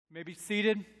You may be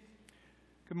seated.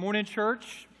 Good morning,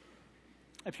 church.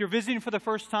 If you're visiting for the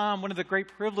first time, one of the great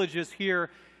privileges here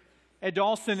at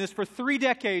Dawson is for 3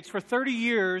 decades, for 30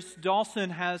 years, Dawson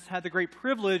has had the great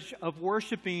privilege of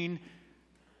worshiping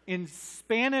in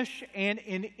Spanish and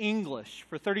in English.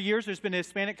 For 30 years, there's been a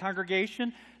Hispanic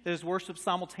congregation that has worshiped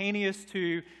simultaneous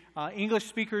to English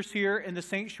speakers here in the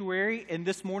sanctuary, and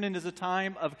this morning is a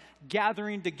time of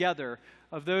gathering together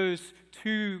of those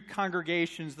two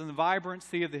congregations and the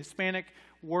vibrancy of the Hispanic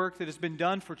work that has been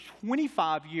done for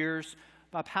 25 years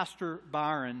by Pastor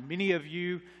Byron. Many of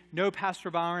you know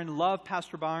Pastor Byron, love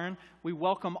Pastor Byron. We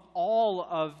welcome all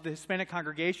of the Hispanic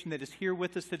congregation that is here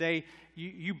with us today.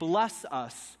 You bless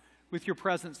us with your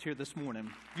presence here this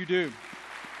morning. You do.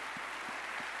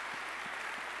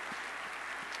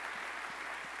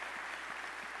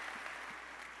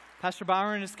 Pastor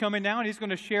Byron is coming now, and he's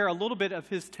going to share a little bit of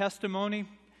his testimony.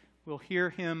 We'll hear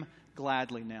him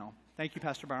gladly now. Thank you,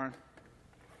 Pastor Byron.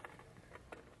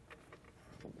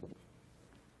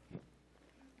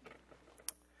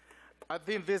 I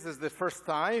think this is the first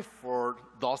time for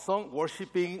Dawson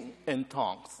worshiping in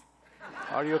tongues.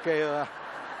 Are you okay?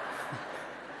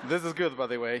 This is good, by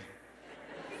the way.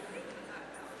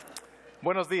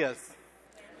 Buenos dias.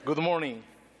 Good morning.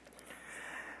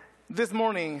 This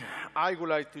morning, I would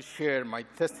like to share my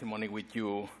testimony with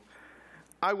you.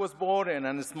 I was born in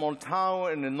a small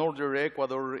town in northern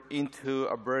Ecuador into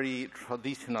a very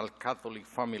traditional Catholic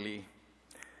family.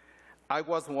 I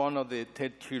was one of the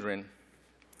 10 children.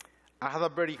 I had a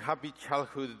very happy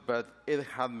childhood, but it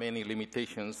had many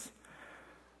limitations.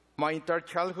 My entire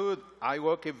childhood, I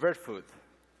walked barefoot.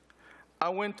 I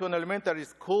went to an elementary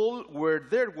school where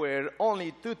there were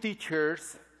only 2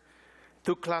 teachers,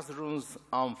 2 classrooms,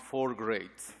 and 4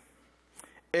 grades.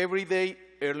 Every day,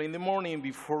 early in the morning,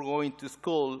 before going to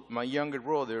school, my younger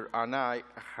brother and I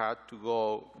had to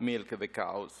go milk the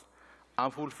cows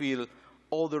and fulfill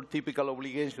other typical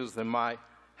obligations in my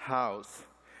house.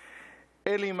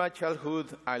 Early in my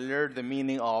childhood, I learned the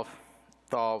meaning of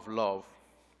tough love.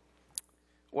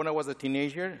 When I was a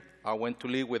teenager, I went to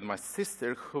live with my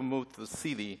sister who moved to the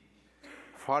city,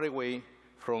 far away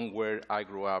from where I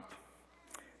grew up.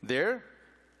 There,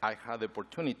 I had the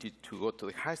opportunity to go to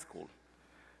the high school.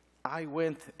 I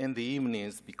went in the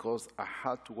evenings because I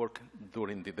had to work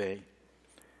during the day.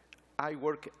 I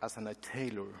worked as a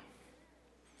tailor.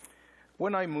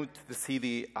 When I moved to the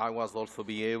city, I was also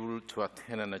be able to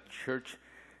attend a church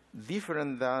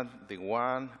different than the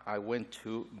one I went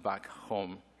to back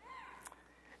home.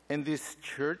 In this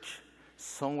church,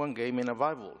 someone gave me a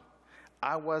Bible.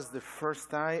 I was the first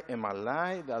time in my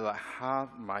life that I had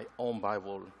my own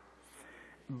Bible.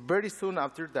 Very soon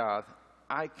after that,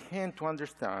 I came to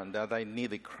understand that I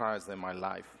needed Christ in my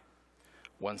life.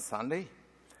 One Sunday,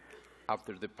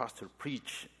 after the pastor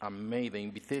preached and made the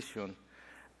invitation,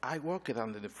 I walked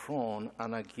under the front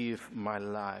and I gave my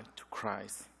life to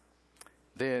Christ.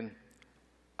 Then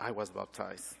I was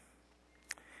baptized.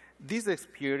 This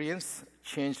experience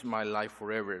changed my life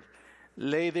forever.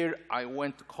 Later, I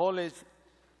went to college,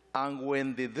 and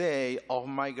when the day of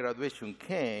my graduation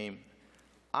came,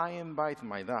 I invited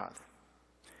my dad.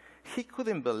 He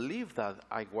couldn't believe that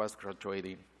I was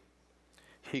graduating.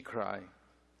 He cried.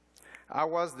 I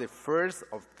was the first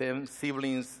of 10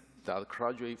 siblings that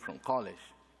graduated from college.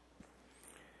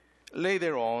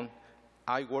 Later on,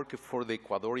 I worked for the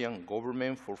Ecuadorian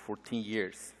government for 14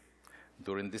 years.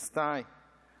 During this time,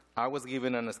 I was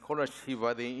given a scholarship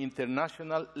by the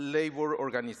International Labor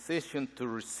Organization to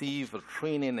receive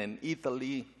training in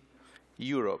Italy,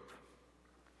 Europe.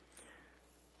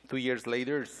 2 years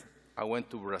later, I went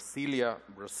to Brasilia,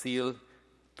 Brazil,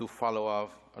 to follow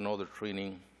up another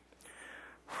training.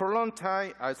 For a long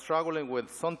time, I was struggling with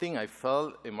something I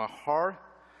felt in my heart.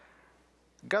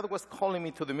 God was calling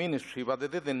me to the ministry, but I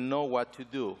didn't know what to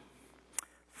do.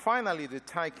 Finally, the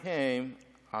time came,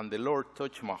 and the Lord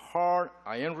touched my heart.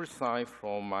 I resigned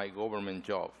from my government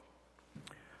job.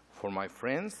 For my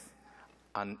friends,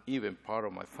 and even part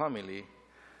of my family,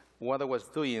 what I was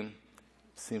doing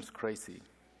seems crazy.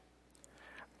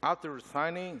 After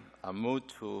resigning, I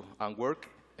moved to and worked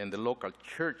in the local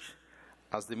church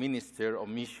as the minister of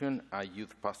mission and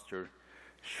youth pastor.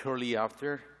 Shortly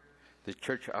after, the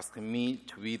church asked me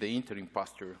to be the interim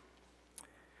pastor.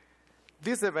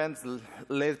 These events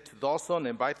led to Dawson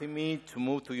inviting me to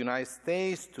move to the United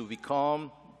States to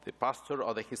become the pastor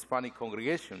of the Hispanic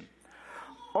congregation.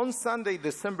 On Sunday,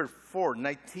 December 4,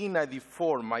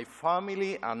 1994, my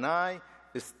family and I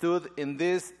stood in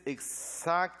this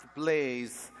exact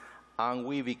place, and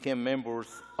we became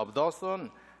members of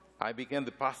Dawson. I became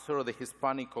the pastor of the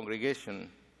Hispanic congregation.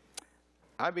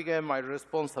 I began my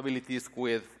responsibilities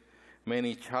with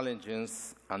many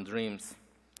challenges and dreams.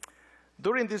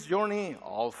 During this journey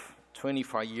of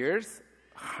 25 years,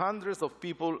 hundreds of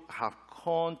people have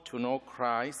come to know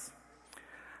Christ,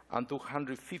 and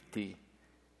 250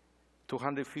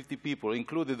 people,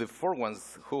 including the 4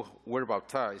 ones who were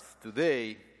baptized.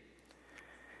 Today,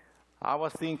 I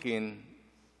was thinking,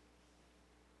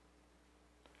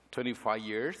 25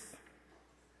 years,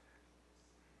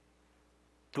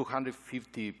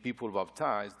 250 people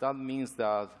baptized, that means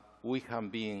that we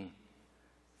have been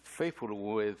faithful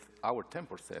with our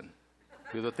 10%.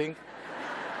 You don't think?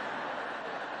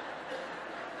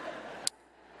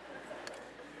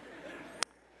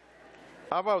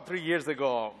 About 3 years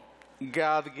ago,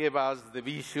 God gave us the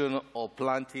vision of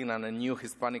planting a new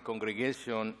Hispanic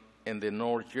congregation in the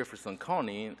North Jefferson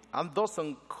County, and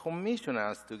Dawson commissioned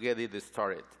us to get it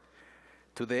started.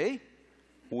 Today,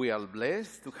 we are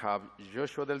blessed to have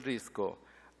Joshua Del Risco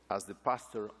as the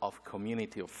pastor of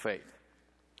Community of Faith.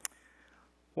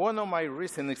 One of my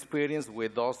recent experiences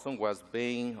with Dawson was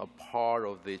being a part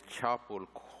of the chapel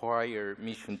choir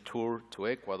mission tour to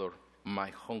Ecuador, my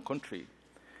home country.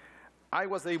 I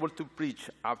was able to preach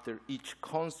after each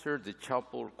concert the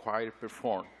chapel choir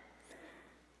performed.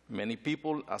 Many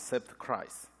people accepted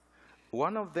Christ.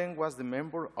 One of them was the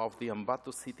member of the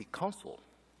Ambato City Council.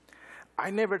 I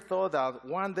never thought that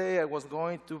one day I was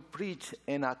going to preach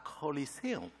in a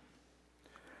coliseum.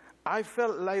 I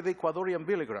felt like the Ecuadorian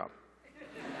Billy Graham.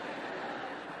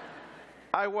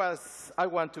 I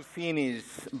want to finish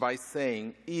by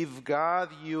saying, if God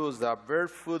used a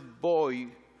barefoot boy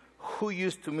who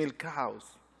used to milk cows,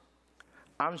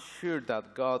 I'm sure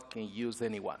that God can use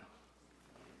anyone.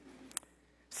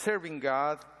 Serving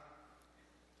God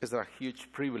is a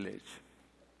huge privilege.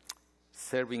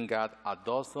 Serving God at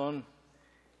Dawson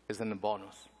is a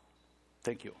bonus.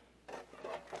 Thank you.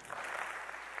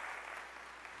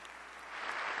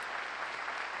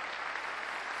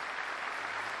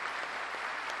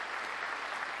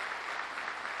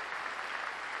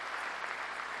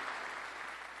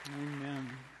 Amen.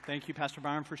 Thank you, Pastor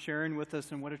Byron, for sharing with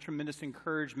us, and what a tremendous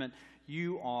encouragement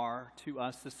you are to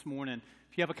us this morning.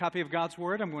 If you have a copy of God's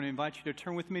Word, I'm going to invite you to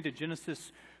turn with me to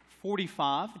Genesis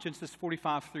 45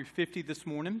 through 50 this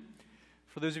morning.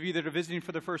 For those of you that are visiting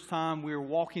for the first time, we're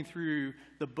walking through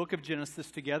the book of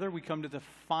Genesis together. We come to the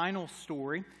final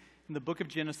story in the book of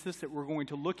Genesis that we're going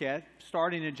to look at,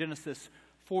 starting in Genesis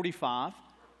 45.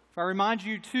 If I remind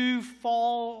you, 2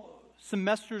 fall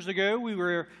semesters ago, we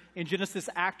were in Genesis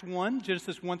Act 1,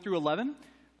 Genesis 1 through 11.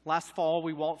 Last fall,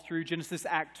 we walked through Genesis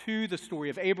Act 2, the story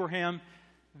of Abraham.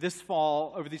 This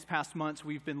fall, over these past months,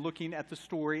 we've been looking at the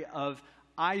story of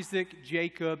Isaac,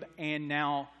 Jacob, and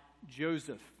now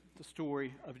Joseph, the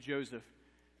story of Joseph.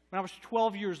 When I was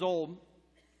 12 years old,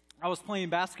 I was playing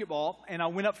basketball, and I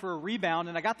went up for a rebound,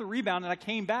 and I got the rebound, and I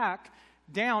came back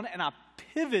down, and I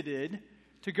pivoted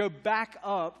to go back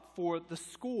up for the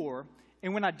score.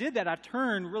 And when I did that, I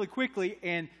turned really quickly,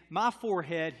 and my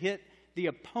forehead hit the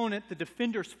opponent, the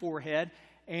defender's forehead,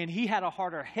 and he had a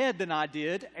harder head than I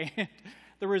did, and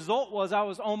the result was I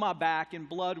was on my back, and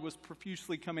blood was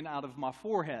profusely coming out of my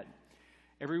forehead.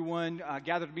 Everyone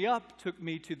gathered me up, took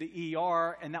me to the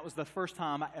ER, and that was the first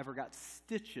time I ever got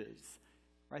stitches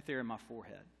right there in my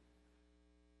forehead.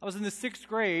 I was in the 6th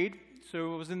grade,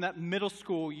 so it was in that middle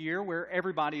school year where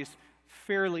everybody is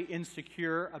fairly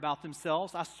insecure about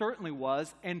themselves. I certainly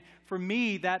was, and for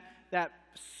me, that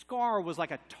scar was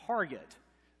like a target,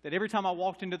 that every time I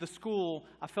walked into the school,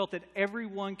 I felt that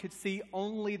everyone could see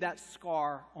only that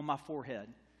scar on my forehead.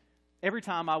 Every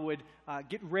time I would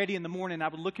get ready in the morning, I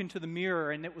would look into the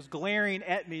mirror, and it was glaring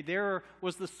at me. There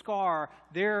was the scar.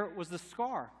 There was the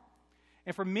scar.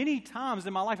 And for many times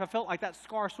in my life, I felt like that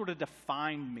scar sort of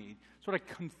defined me, sort of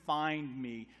confined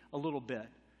me a little bit.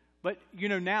 But,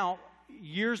 now,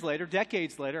 years later,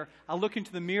 decades later, I look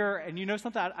into the mirror, and you know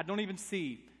something? I don't even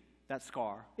see that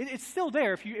scar. It's still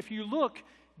there. If you look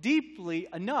deeply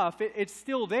enough, it's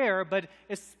still there, but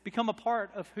it's become a part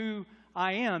of who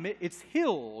I am. It's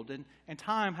healed, and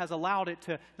time has allowed it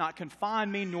to not confine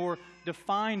me nor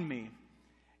define me.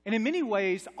 And in many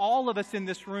ways, all of us in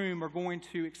this room are going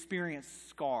to experience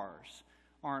scars,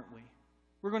 aren't we?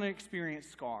 We're going to experience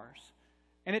scars.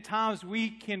 And at times, we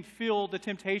can feel the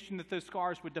temptation that those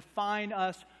scars would define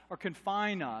us or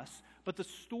confine us. But the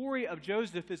story of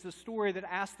Joseph is the story that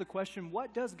asks the question,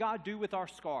 what does God do with our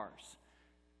scars?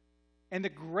 And the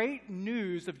great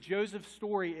news of Joseph's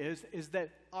story is that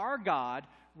our God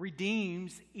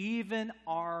redeems even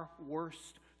our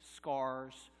worst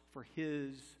scars for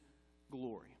his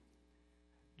glory.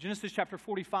 Genesis chapter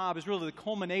 45 is really the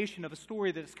culmination of a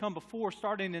story that has come before,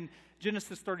 starting in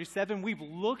Genesis 37. We've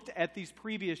looked at these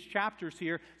previous chapters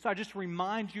here, so I just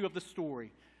remind you of the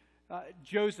story.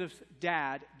 Joseph's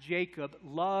dad, Jacob,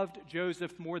 loved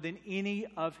Joseph more than any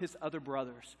of his other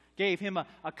brothers. Gave him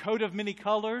a coat of many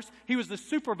colors. He was the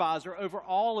supervisor over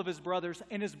all of his brothers,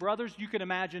 and his brothers, you can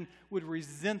imagine, would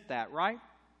resent that, right?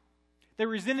 They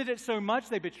resented it so much,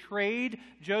 they betrayed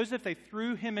Joseph. They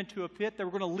threw him into a pit. They were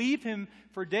going to leave him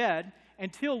for dead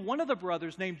until one of the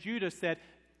brothers named Judah said,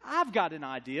 I've got an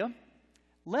idea.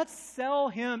 Let's sell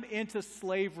him into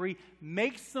slavery,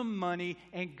 make some money,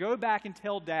 and go back and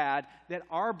tell Dad that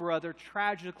our brother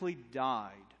tragically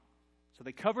died. So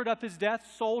they covered up his death,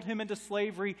 sold him into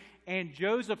slavery, and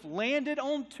Joseph landed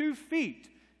on 2 feet.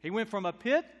 He went from a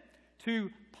pit to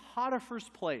Potiphar's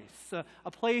place,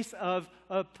 a place of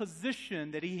a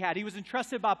position that he had. He was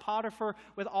entrusted by Potiphar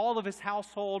with all of his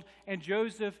household, and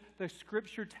Joseph, the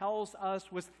scripture tells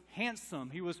us, was handsome.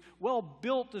 He was well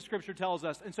built, the scripture tells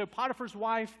us. And so Potiphar's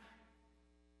wife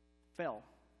fell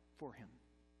for him,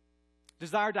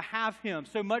 desired to have him,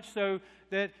 so much so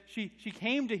that she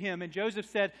came to him, and Joseph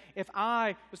said, if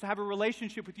I was to have a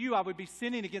relationship with you, I would be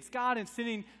sinning against God and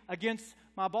sinning against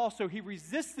my boss. So he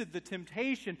resisted the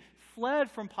temptation,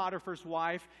 fled from Potiphar's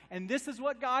wife, and this is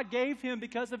what God gave him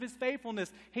because of his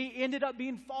faithfulness. He ended up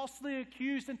being falsely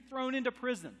accused and thrown into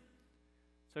prison.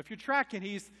 So if you're tracking,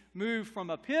 he's moved from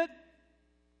a pit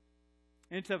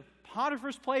into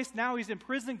Potiphar's place. Now he's in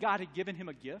prison. God had given him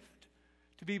a gift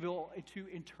to be able to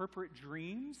interpret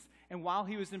dreams. And while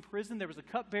he was in prison, there was a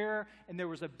cupbearer and there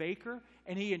was a baker,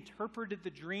 and he interpreted the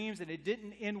dreams, and it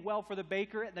didn't end well for the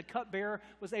baker, and the cupbearer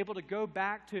was able to go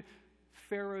back to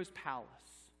Pharaoh's palace.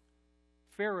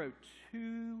 Pharaoh,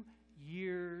 2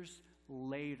 years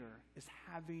later, is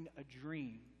having a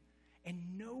dream, and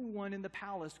no one in the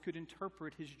palace could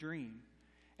interpret his dream.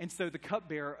 And so the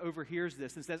cupbearer overhears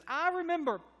this and says, I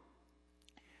remember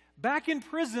back in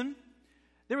prison,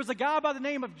 there was a guy by the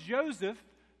name of Joseph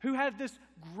who had this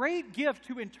great gift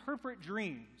to interpret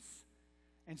dreams.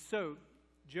 And so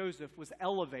Joseph was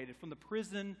elevated from the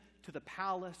prison to the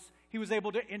palace. He was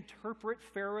able to interpret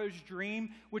Pharaoh's dream,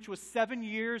 which was 7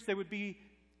 years. There would be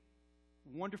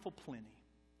wonderful plenty,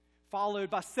 followed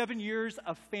by 7 years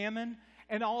of famine,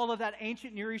 and all of that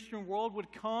ancient Near Eastern world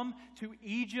would come to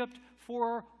Egypt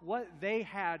for what they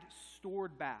had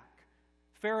stored back.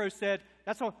 Pharaoh said,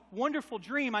 that's a wonderful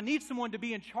dream. I need someone to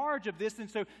be in charge of this. And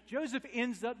so Joseph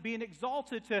ends up being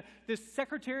exalted to this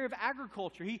Secretary of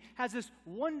Agriculture. He has this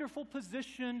wonderful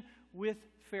position with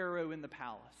Pharaoh in the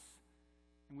palace.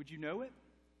 And would you know it?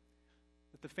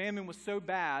 That the famine was so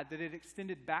bad that it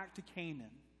extended back to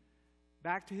Canaan,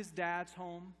 back to his dad's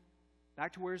home,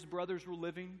 back to where his brothers were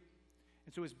living.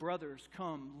 And so his brothers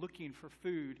come looking for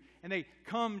food, and they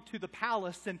come to the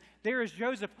palace, and there is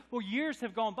Joseph. Well, years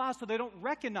have gone by, so they don't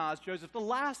recognize Joseph. The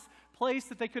last place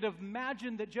that they could have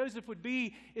imagined that Joseph would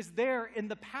be is there in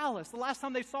the palace. The last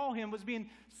time they saw him was being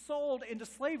sold into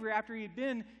slavery after he had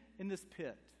been in this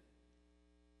pit.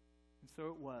 And so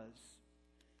it was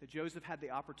that Joseph had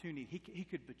the opportunity. He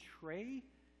could betray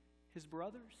his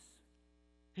brothers.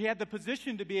 He had the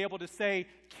position to be able to say,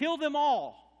 kill them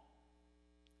all.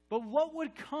 But what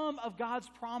would come of God's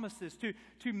promises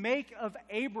to make of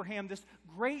Abraham this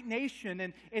great nation?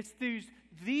 And it's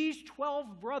these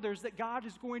 12 brothers that God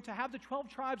is going to have, the 12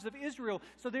 tribes of Israel.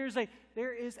 So there is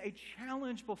a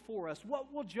challenge before us.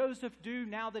 What will Joseph do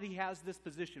now that he has this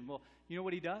position? Well, you know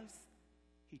what he does?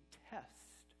 He tests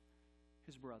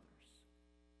his brothers.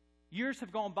 Years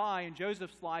have gone by in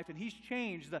Joseph's life, and he's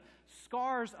changed. The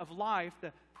scars of life,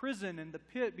 the prison and the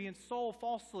pit, being sold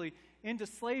falsely into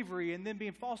slavery and then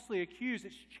being falsely accused,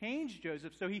 it's changed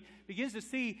Joseph. So he begins to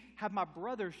see, have my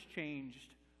brothers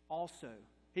changed also?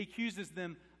 He accuses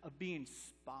them of being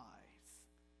spies.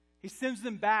 He sends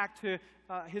them back to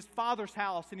his father's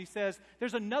house, and he says,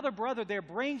 there's another brother there,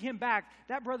 bring him back.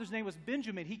 That brother's name was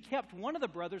Benjamin. He kept one of the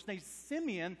brothers named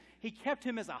Simeon. He kept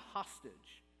him as a hostage.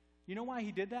 You know why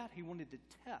he did that? He wanted to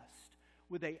test,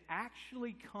 would they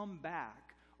actually come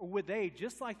back? Or would they,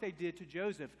 just like they did to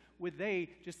Joseph, would they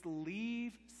just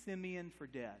leave Simeon for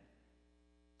dead?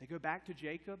 They go back to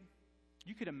Jacob.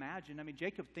 You could imagine,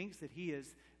 Jacob thinks that he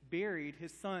has buried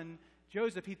his son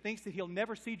Joseph. He thinks that he'll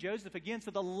never see Joseph again. So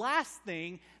the last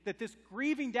thing that this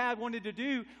grieving dad wanted to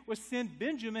do was send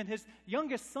Benjamin, his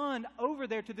youngest son, over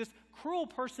there to this cruel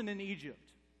person in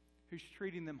Egypt who's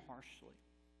treating them harshly.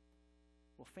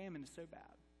 Well, famine is so bad.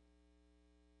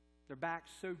 They're backed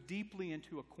so deeply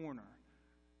into a corner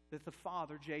that the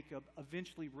father, Jacob,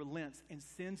 eventually relents and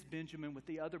sends Benjamin with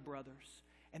the other brothers,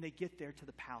 and they get there to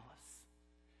the palace.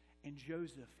 And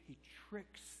Joseph, he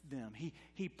tricks them.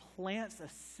 He plants a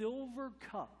silver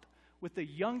cup with the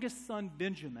youngest son,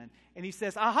 Benjamin, and he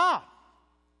says, aha,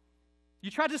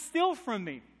 you tried to steal from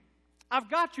me. I've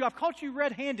got you. I've caught you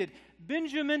red-handed.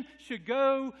 Benjamin should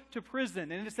go to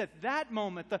prison. And it's at that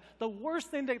moment, the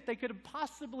worst thing that they could have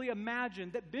possibly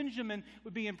imagined, that Benjamin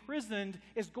would be imprisoned,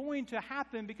 is going to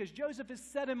happen because Joseph has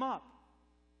set him up.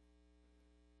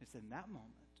 It's in that moment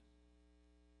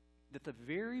that the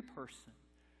very person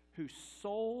who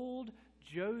sold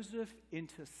Joseph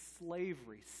into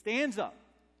slavery stands up.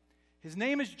 His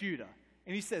name is Judah,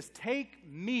 and he says, take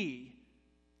me,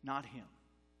 not him.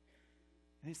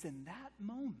 And it's in that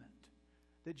moment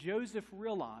that Joseph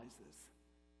realizes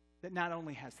that not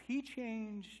only has he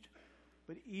changed,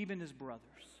 but even his brothers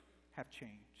have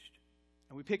changed.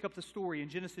 And we pick up the story in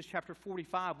Genesis chapter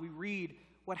 45. We read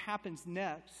what happens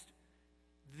next.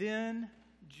 Then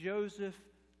Joseph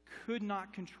could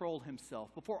not control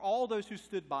himself. Before all those who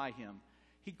stood by him,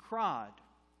 he cried,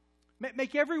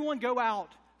 make everyone go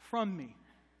out from me.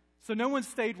 So no one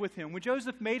stayed with him. When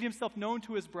Joseph made himself known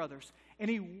to his brothers, and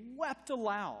he wept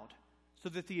aloud so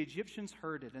that the Egyptians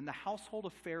heard it, and the household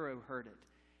of Pharaoh heard it.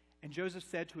 And Joseph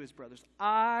said to his brothers,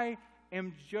 I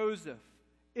am Joseph.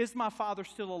 Is my father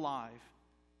still alive?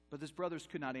 But his brothers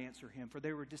could not answer him, for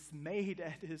they were dismayed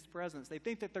at his presence. They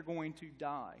think that they're going to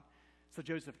die. So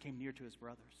Joseph came near to his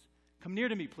brothers. Come near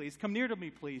to me, please. Come near to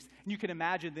me, please. And you can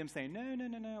imagine them saying,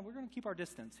 no. We're going to keep our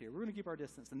distance here. We're going to keep our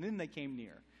distance. And then they came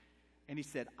near. And he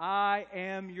said, I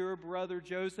am your brother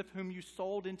Joseph, whom you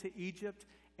sold into Egypt.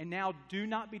 And now do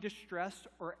not be distressed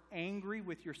or angry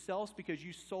with yourselves because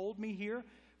you sold me here.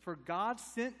 For God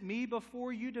sent me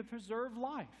before you to preserve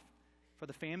life. For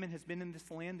the famine has been in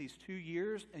this land these 2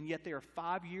 years, and yet there are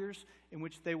 5 years in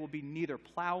which they will be neither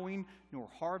plowing nor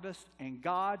harvest. And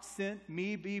God sent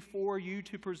me before you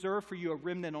to preserve for you a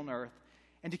remnant on earth,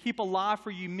 and to keep alive for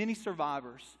you many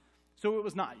survivors. So it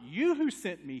was not you who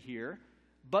sent me here,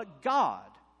 but God.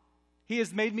 He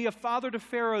has made me a father to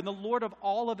Pharaoh and the Lord of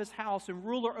all of his house and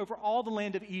ruler over all the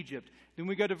land of Egypt. Then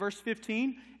we go to verse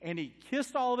 15. And he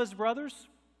kissed all of his brothers.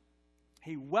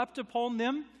 He wept upon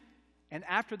them. And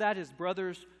after that, his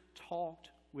brothers talked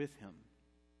with him.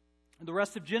 And the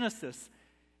rest of Genesis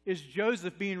is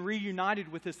Joseph being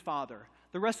reunited with his father.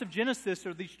 The rest of Genesis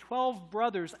are these 12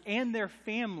 brothers and their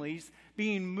families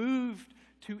being moved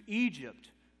to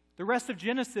Egypt. The rest of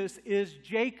Genesis is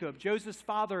Jacob, Joseph's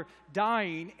father,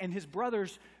 dying, and his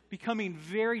brothers becoming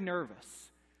very nervous.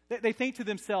 They think to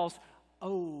themselves,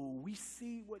 oh, we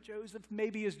see what Joseph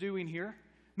maybe is doing here.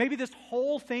 Maybe this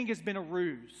whole thing has been a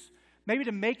ruse. Maybe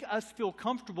to make us feel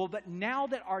comfortable, but now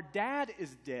that our dad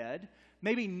is dead,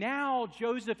 maybe now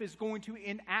Joseph is going to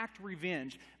enact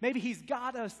revenge. Maybe he's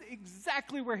got us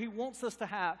exactly where he wants us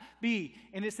to be.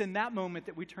 And it's in that moment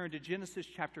that we turn to Genesis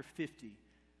chapter 50,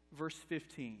 verse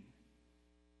 15.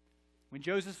 When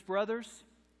Joseph's brothers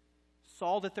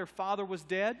saw that their father was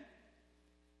dead,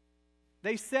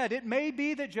 they said, it may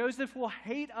be that Joseph will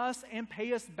hate us and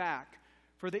pay us back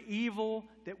for the evil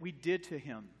that we did to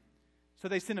him. So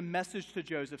they sent a message to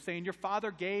Joseph saying, your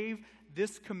father gave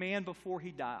this command before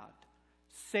he died.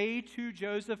 Say to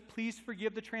Joseph, please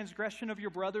forgive the transgression of your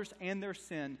brothers and their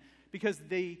sin, because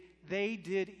they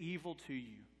did evil to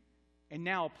you. And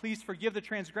now please forgive the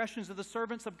transgressions of the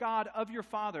servants of God of your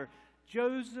father.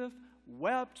 Joseph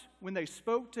wept when they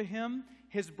spoke to him.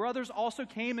 His brothers also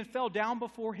came and fell down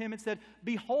before him and said,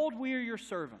 behold, we are your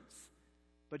servants.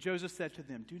 But Joseph said to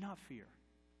them, do not fear,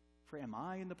 for am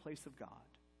I in the place of God?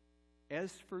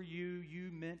 As for you, you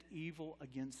meant evil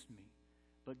against me,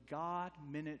 but God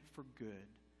meant it for good,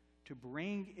 to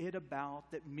bring it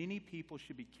about that many people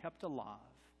should be kept alive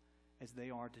as they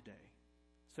are today.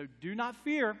 So do not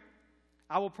fear.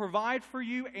 I will provide for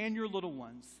you and your little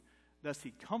ones. Thus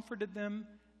he comforted them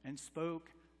and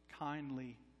spoke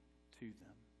kindly to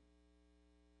them.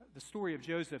 The story of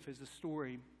Joseph is a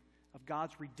story of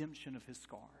God's redemption of his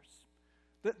scars.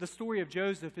 The story of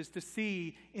Joseph is to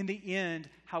see in the end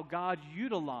how God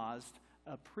utilized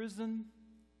a prison,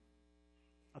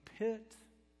 a pit,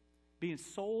 being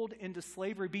sold into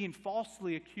slavery, being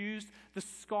falsely accused, the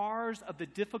scars of the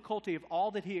difficulty of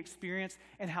all that he experienced,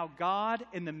 and how God,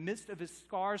 in the midst of his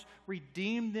scars,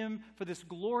 redeemed them for this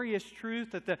glorious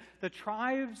truth that the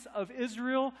tribes of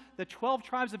Israel, the 12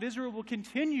 tribes of Israel, will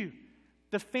continue.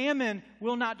 The famine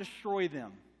will not destroy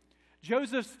them.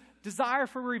 Joseph's desire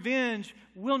for revenge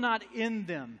will not end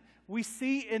them. We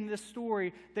see in this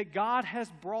story that God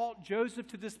has brought Joseph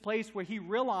to this place where he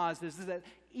realizes that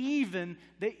even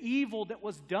the evil that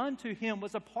was done to him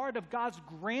was a part of God's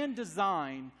grand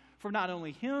design for not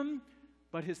only him,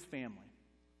 but his family.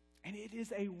 And it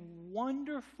is a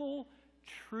wonderful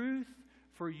truth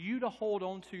for you to hold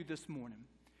on to this morning.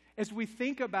 As we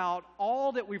think about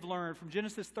all that we've learned from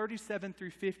Genesis 37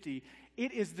 through 50,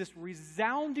 it is this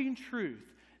resounding truth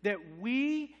that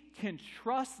we can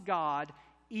trust God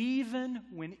even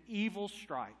when evil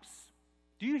strikes.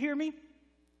 Do you hear me?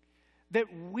 That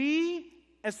we,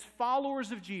 as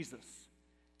followers of Jesus,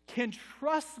 can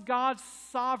trust God's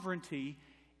sovereignty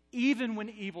even when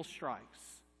evil strikes.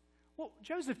 Well,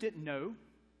 Joseph didn't know.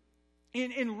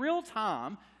 In real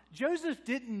time, Joseph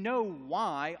didn't know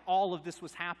why all of this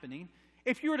was happening.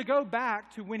 If you were to go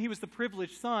back to when he was the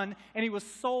privileged son and he was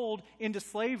sold into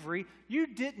slavery,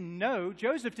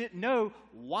 Joseph didn't know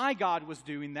why God was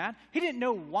doing that. He didn't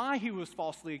know why he was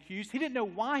falsely accused. He didn't know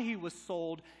why he was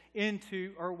sold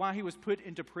into, or why he was put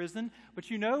into prison. But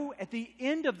you know, at the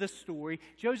end of the story,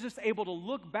 Joseph's able to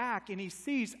look back and he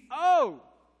sees, oh,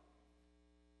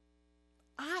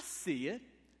 I see it.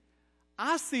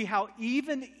 I see how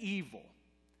even evil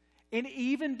and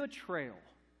even betrayal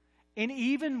and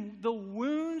even the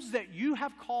wounds that you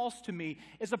have caused to me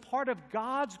is a part of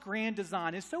God's grand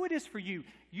design. And so it is for you.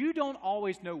 You don't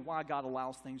always know why God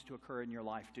allows things to occur in your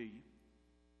life, do you?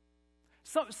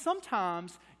 So,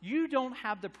 sometimes you don't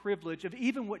have the privilege of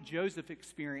even what Joseph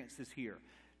experiences here.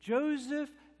 Joseph,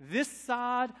 this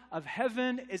side of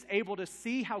heaven, is able to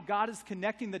see how God is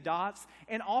connecting the dots.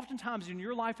 And oftentimes in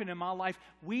your life and in my life,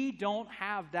 we don't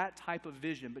have that type of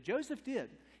vision. But Joseph did.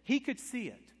 He could see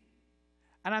it.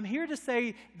 And I'm here to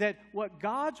say that what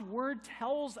God's word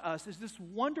tells us is this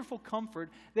wonderful comfort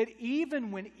that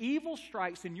even when evil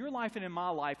strikes in your life and in my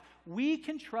life, we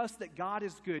can trust that God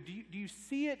is good. Do you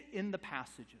see it in the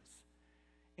passages?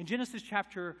 In Genesis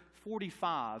chapter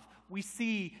 45, we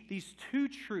see these two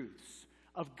truths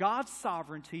of God's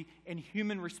sovereignty and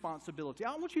human responsibility.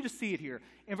 I want you to see it here.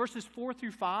 In verses 4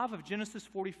 through 5 of Genesis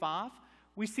 45,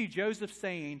 we see Joseph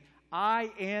saying,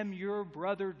 I am your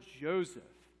brother Joseph.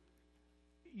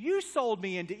 You sold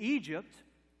me into Egypt.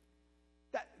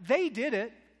 They did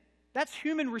it. That's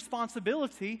human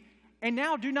responsibility. And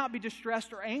now do not be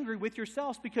distressed or angry with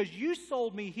yourselves because you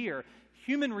sold me here.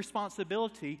 Human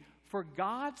responsibility, for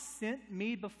God sent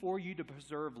me before you to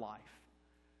preserve life.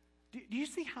 Do you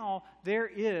see how there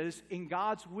is in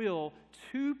God's will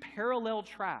two parallel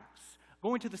tracks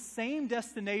going to the same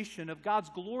destination of God's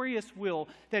glorious will,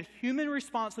 that human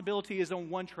responsibility is on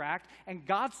one track and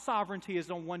God's sovereignty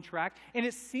is on one track, and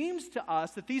it seems to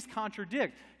us that these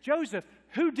contradict. Joseph,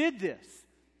 who did this?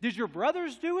 Did your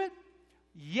brothers do it?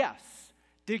 Yes.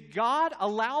 Did God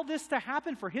allow this to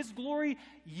happen for His glory?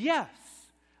 Yes.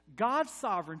 God's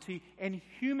sovereignty and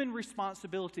human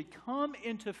responsibility come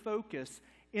into focus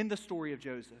in the story of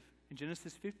Joseph. In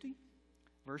Genesis 50,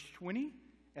 verse 20,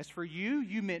 as for you,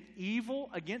 you meant evil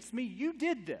against me. You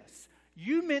did this.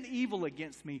 You meant evil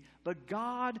against me, but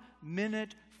God meant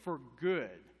it for good.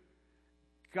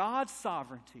 God's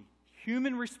sovereignty,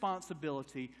 human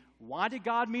responsibility. Why did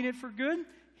God mean it for good?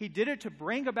 He did it to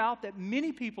bring about that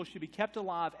many people should be kept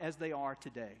alive as they are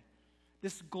today.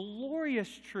 This glorious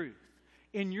truth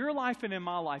in your life and in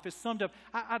my life is summed up.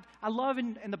 I love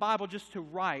in the Bible just to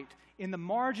write in the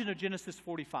margin of Genesis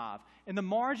 45, in the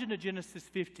margin of Genesis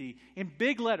 50, in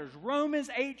big letters, Romans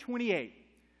 8:28.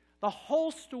 The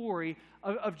whole story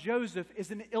of Joseph is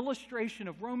an illustration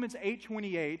of Romans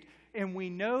 8:28, and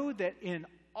we know that in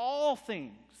all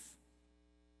things,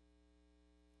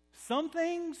 some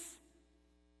things,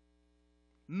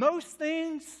 most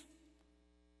things,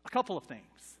 a couple of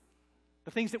things,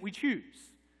 the things that we choose.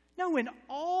 No, in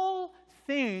all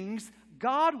things,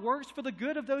 God works for the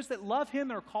good of those that love Him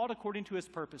and are called according to His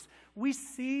purpose. We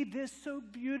see this so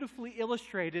beautifully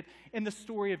illustrated in the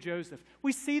story of Joseph.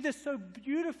 We see this so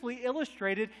beautifully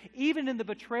illustrated even in the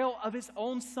betrayal of his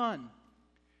own son.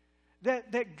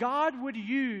 That God would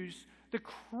use the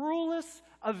cruelest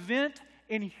event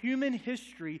in human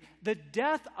history, the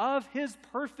death of His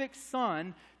perfect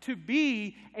Son, to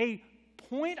be a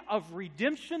point of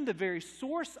redemption, the very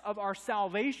source of our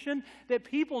salvation, that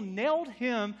people nailed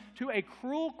Him to a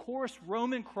cruel, coarse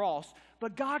Roman cross,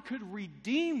 but God could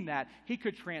redeem that. He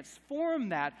could transform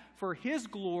that for His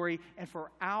glory and for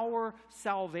our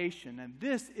salvation. And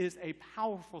this is a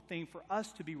powerful thing for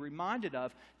us to be reminded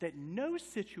of, that no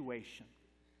situation,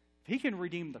 if He can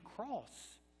redeem the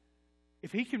cross,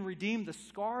 if He can redeem the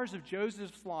scars of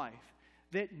Joseph's life,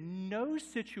 that no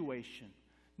situation,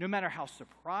 no matter how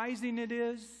surprising it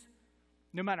is,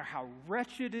 no matter how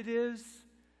wretched it is,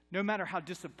 no matter how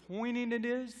disappointing it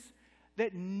is,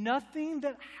 that nothing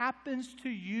that happens to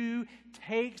you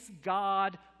takes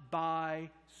God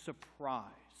by surprise.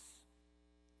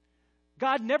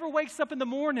 God never wakes up in the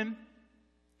morning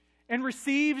and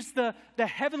receives the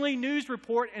heavenly news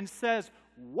report and says,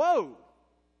 whoa,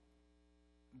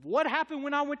 what happened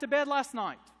when I went to bed last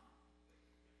night?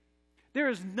 There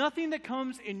is nothing that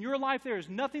comes in your life. There is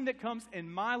nothing that comes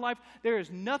in my life. There is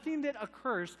nothing that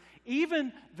occurs.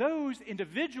 Even those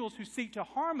individuals who seek to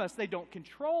harm us, they don't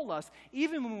control us.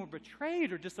 Even when we're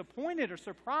betrayed or disappointed or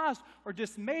surprised or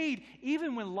dismayed,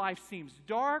 even when life seems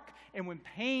dark and when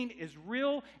pain is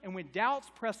real and when doubts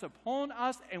press upon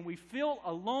us and we feel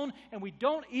alone and we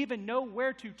don't even know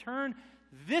where to turn,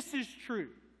 this is true.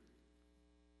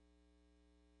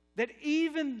 That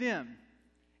even then,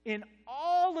 in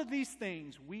all of these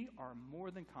things, we are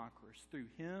more than conquerors through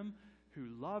him who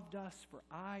loved us. For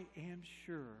I am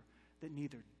sure that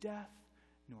neither death,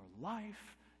 nor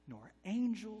life, nor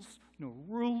angels, nor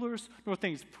rulers, nor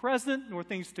things present, nor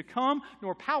things to come,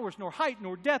 nor powers, nor height,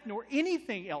 nor depth, nor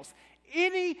anything else,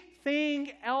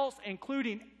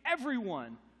 including every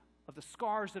one of the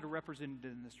scars that are represented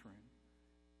in this room,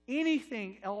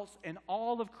 anything else in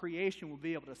all of creation will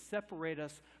be able to separate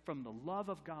us from the love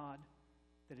of God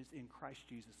that is in Christ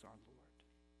Jesus our Lord.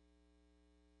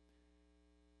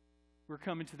 We're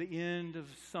coming to the end of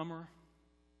summer.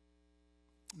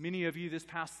 Many of you this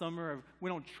past summer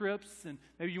went on trips, and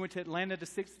maybe you went to Atlanta to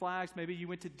Six Flags, maybe you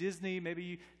went to Disney,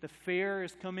 the fair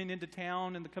is coming into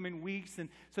town in the coming weeks, and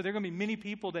so there are going to be many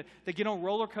people that get on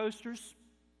roller coasters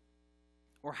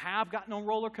or have gotten on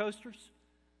roller coasters,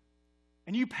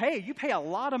 and you pay a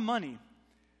lot of money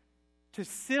to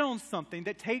sit on something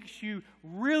that takes you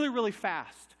really, really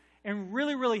fast and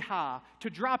really, really high, to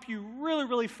drop you really,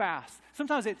 really fast.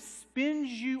 Sometimes it spins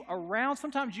you around.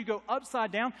 Sometimes you go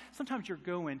upside down. Sometimes you're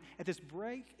going at this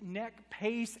breakneck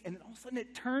pace, and all of a sudden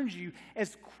it turns you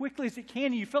as quickly as it can,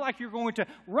 and you feel like you're going to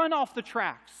run off the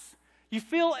tracks. You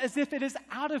feel as if it is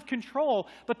out of control,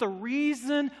 but the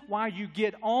reason why you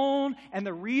get on and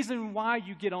the reason why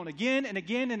you get on again and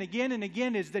again and again and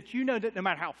again is that you know that no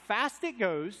matter how fast it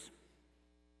goes,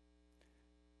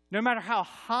 no matter how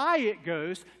high it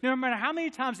goes, no matter how many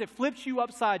times it flips you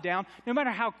upside down, no matter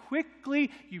how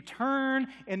quickly you turn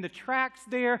in the tracks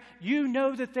there, you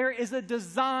know that there is a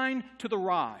design to the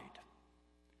ride.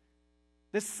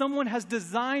 That someone has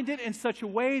designed it in such a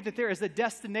way that there is a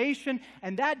destination,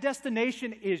 and that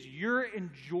destination is your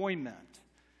enjoyment.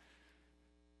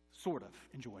 Sort of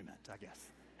enjoyment, I guess.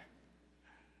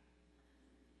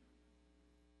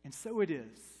 And so it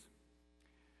is.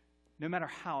 No matter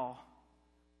how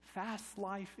fast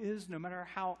life is, no matter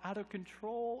how out of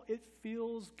control it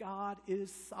feels, God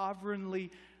is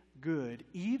sovereignly good,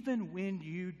 even when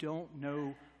you don't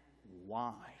know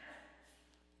why.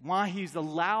 Why he's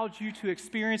allowed you to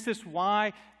experience this,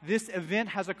 why this event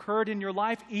has occurred in your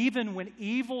life, even when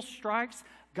evil strikes,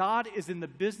 God is in the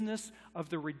business of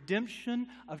the redemption,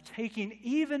 of taking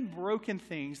even broken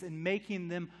things and making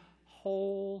them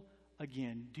whole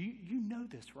again. Do you know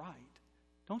this, right?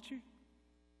 Don't you?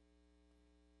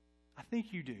 I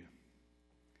think you do.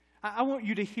 I want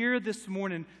you to hear this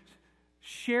morning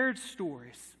shared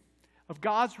stories of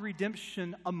God's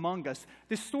redemption among us.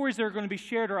 The stories that are going to be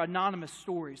shared are anonymous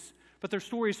stories, but they're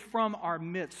stories from our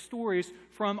midst, stories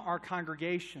from our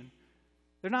congregation.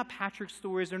 They're not Patrick's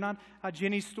stories, they're not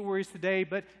Jenny's stories today,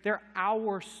 but they're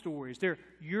our stories. They're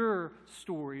your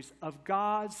stories of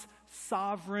God's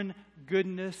sovereign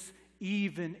goodness,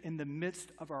 even in the midst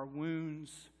of our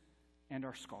wounds and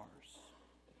our scars.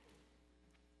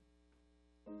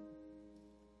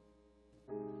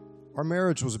 Our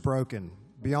marriage was broken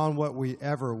beyond what we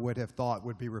ever would have thought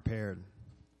would be repaired.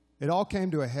 It all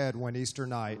came to a head one Easter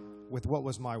night with what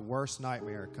was my worst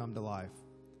nightmare come to life.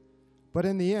 But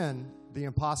in the end, the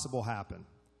impossible happened.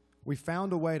 We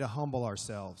found a way to humble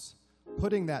ourselves,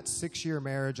 putting that 6-year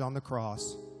marriage on the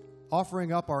cross,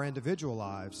 offering up our individual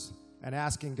lives, and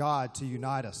asking God to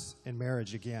unite us in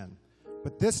marriage again,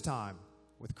 but this time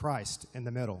with Christ in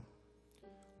the middle.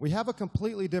 We have a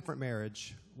completely different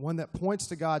marriage, one that points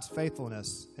to God's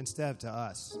faithfulness instead of to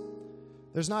us.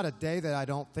 There's not a day that I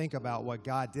don't think about what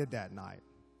God did that night.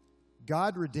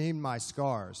 God redeemed my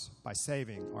scars by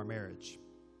saving our marriage.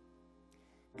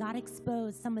 God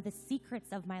exposed some of the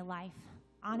secrets of my life.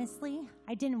 Honestly,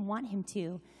 I didn't want him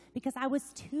to because I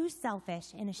was too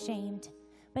selfish and ashamed.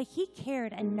 But he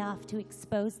cared enough to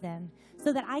expose them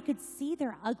so that I could see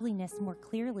their ugliness more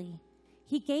clearly.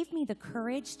 He gave me the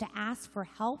courage to ask for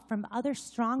help from other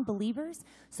strong believers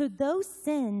so those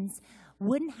sins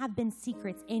wouldn't have been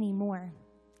secrets anymore.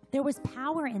 There was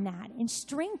power in that and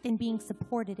strength in being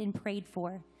supported and prayed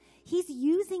for. He's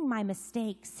using my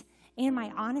mistakes and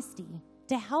my honesty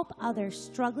to help others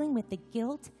struggling with the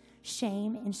guilt,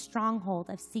 shame, and stronghold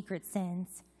of secret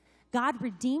sins. God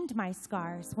redeemed my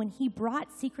scars when he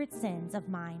brought secret sins of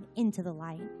mine into the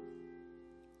light.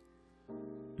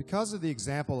 Because of the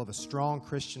example of a strong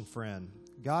Christian friend,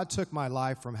 God took my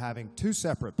life from having two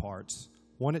separate parts,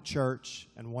 one at church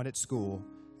and one at school,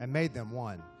 and made them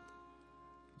one.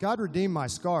 God redeemed my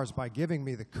scars by giving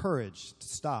me the courage to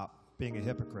stop being a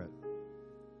hypocrite.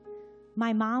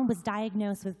 My mom was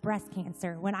diagnosed with breast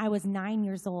cancer when I was 9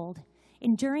 years old,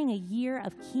 enduring a year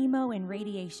of chemo and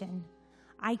radiation.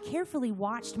 I carefully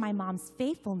watched my mom's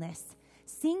faithfulness,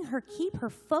 seeing her keep her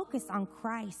focus on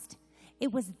Christ.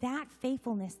 It was that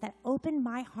faithfulness that opened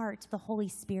my heart to the Holy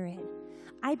Spirit.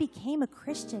 I became a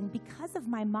Christian because of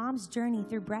my mom's journey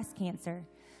through breast cancer.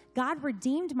 God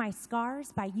redeemed my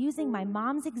scars by using my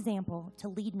mom's example to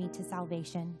lead me to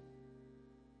salvation.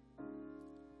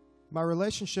 My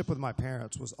relationship with my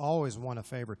parents was always one of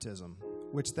favoritism,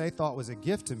 which they thought was a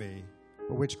gift to me,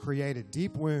 but which created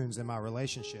deep wounds in my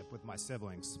relationship with my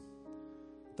siblings.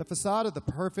 The facade of the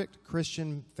perfect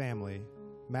Christian family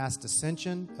masked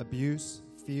dissension, abuse,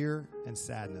 fear, and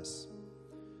sadness.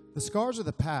 The scars of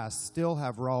the past still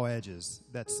have raw edges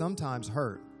that sometimes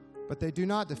hurt, but they do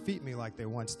not defeat me like they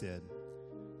once did.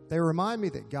 They remind me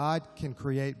that God can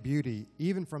create beauty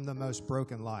even from the most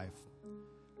broken life.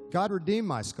 God redeemed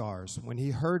my scars when He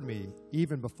heard me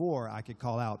even before I could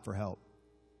call out for help.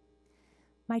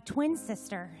 My twin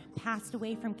sister passed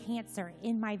away from cancer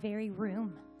in my very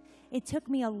room. It took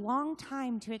me a long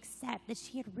time to accept that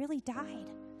she had really died.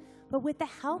 But with the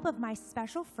help of my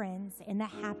special friends and the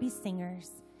Happy Singers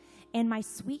and my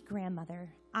sweet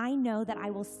grandmother, I know that I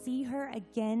will see her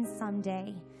again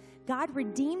someday. God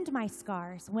redeemed my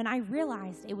scars when I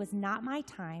realized it was not my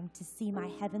time to see my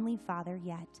Heavenly Father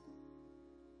yet.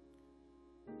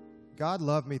 God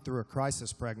loved me through a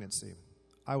crisis pregnancy.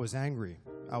 I was angry,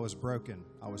 I was broken,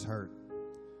 I was hurt.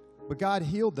 But God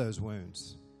healed those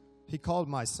wounds. He called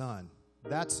my son,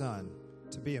 that son,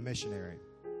 to be a missionary.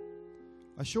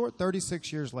 A short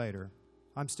 36 years later,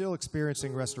 I'm still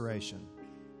experiencing restoration.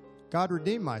 God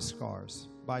redeemed my scars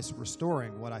by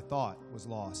restoring what I thought was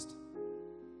lost.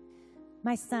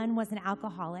 My son was an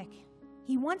alcoholic.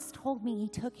 He once told me he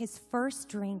took his first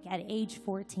drink at age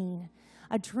 14,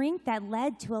 a drink that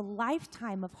led to a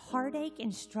lifetime of heartache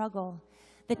and struggle.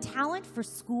 The talent for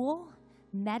school,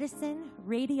 medicine,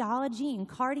 radiology, and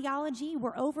cardiology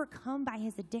were overcome by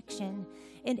his addiction,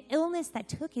 an illness that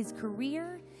took his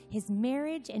career, his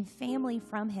marriage, and family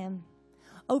from him.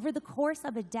 Over the course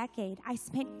of a decade, I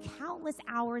spent countless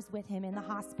hours with him in the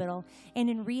hospital and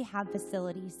in rehab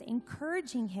facilities,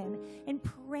 encouraging him and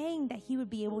praying that he would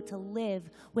be able to live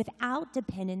without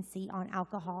dependency on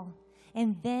alcohol.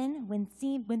 And then, when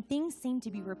things seemed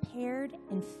to be repaired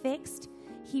and fixed,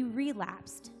 he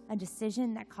relapsed, a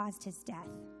decision that caused his death.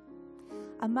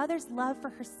 A mother's love for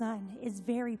her son is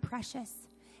very precious,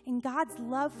 and God's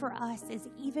love for us is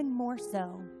even more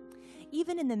so.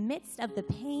 Even in the midst of the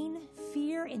pain,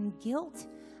 fear, and guilt,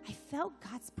 I felt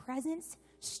God's presence,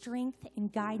 strength,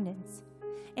 and guidance.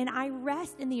 And I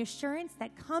rest in the assurance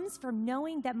that comes from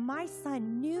knowing that my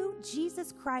son knew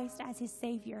Jesus Christ as his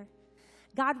Savior.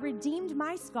 God redeemed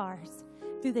my scars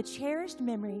through the cherished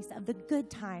memories of the good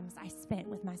times I spent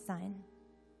with my son.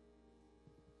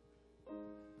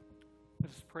 Let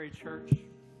us pray, church.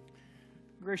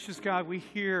 Gracious God, we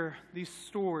hear these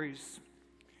stories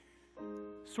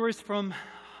from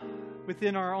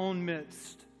within our own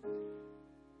midst,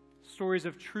 stories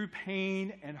of true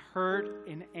pain and hurt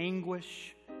and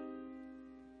anguish.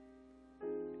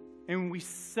 And we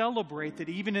celebrate that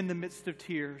even in the midst of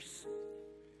tears,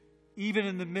 even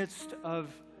in the midst of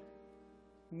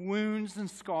wounds and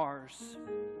scars,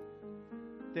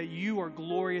 that you are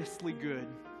gloriously good.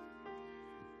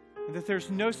 And that there's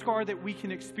no scar that we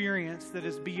can experience that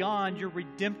is beyond your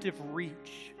redemptive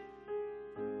reach.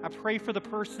 I pray for the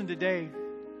person today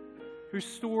whose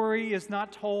story is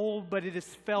not told, but it is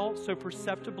felt so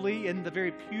perceptibly in the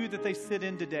very pew that they sit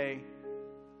in today.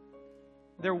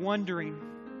 They're wondering,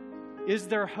 is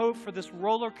there hope for this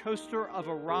roller coaster of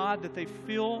a ride that they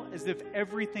feel as if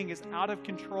everything is out of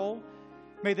control?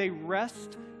 May they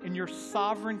rest in your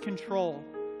sovereign control,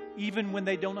 even when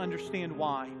they don't understand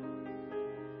why.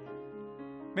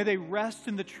 May they rest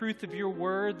in the truth of your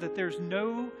word that there's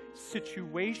no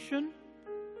situation,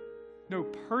 no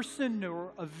person,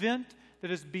 no event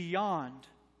that is beyond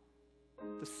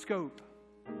the scope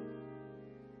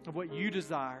of what you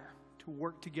desire to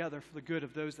work together for the good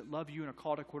of those that love you and are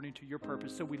called according to your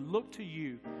purpose. So we look to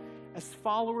you. As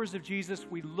followers of Jesus,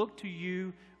 we look to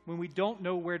you when we don't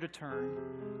know where to turn.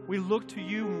 We look to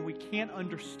you when we can't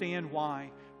understand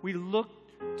why. We look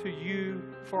to you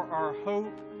for our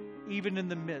hope, even in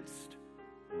the midst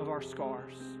of our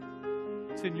scars.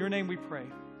 It's in your name we pray,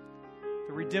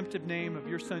 the redemptive name of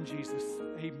your Son, Jesus.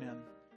 Amen.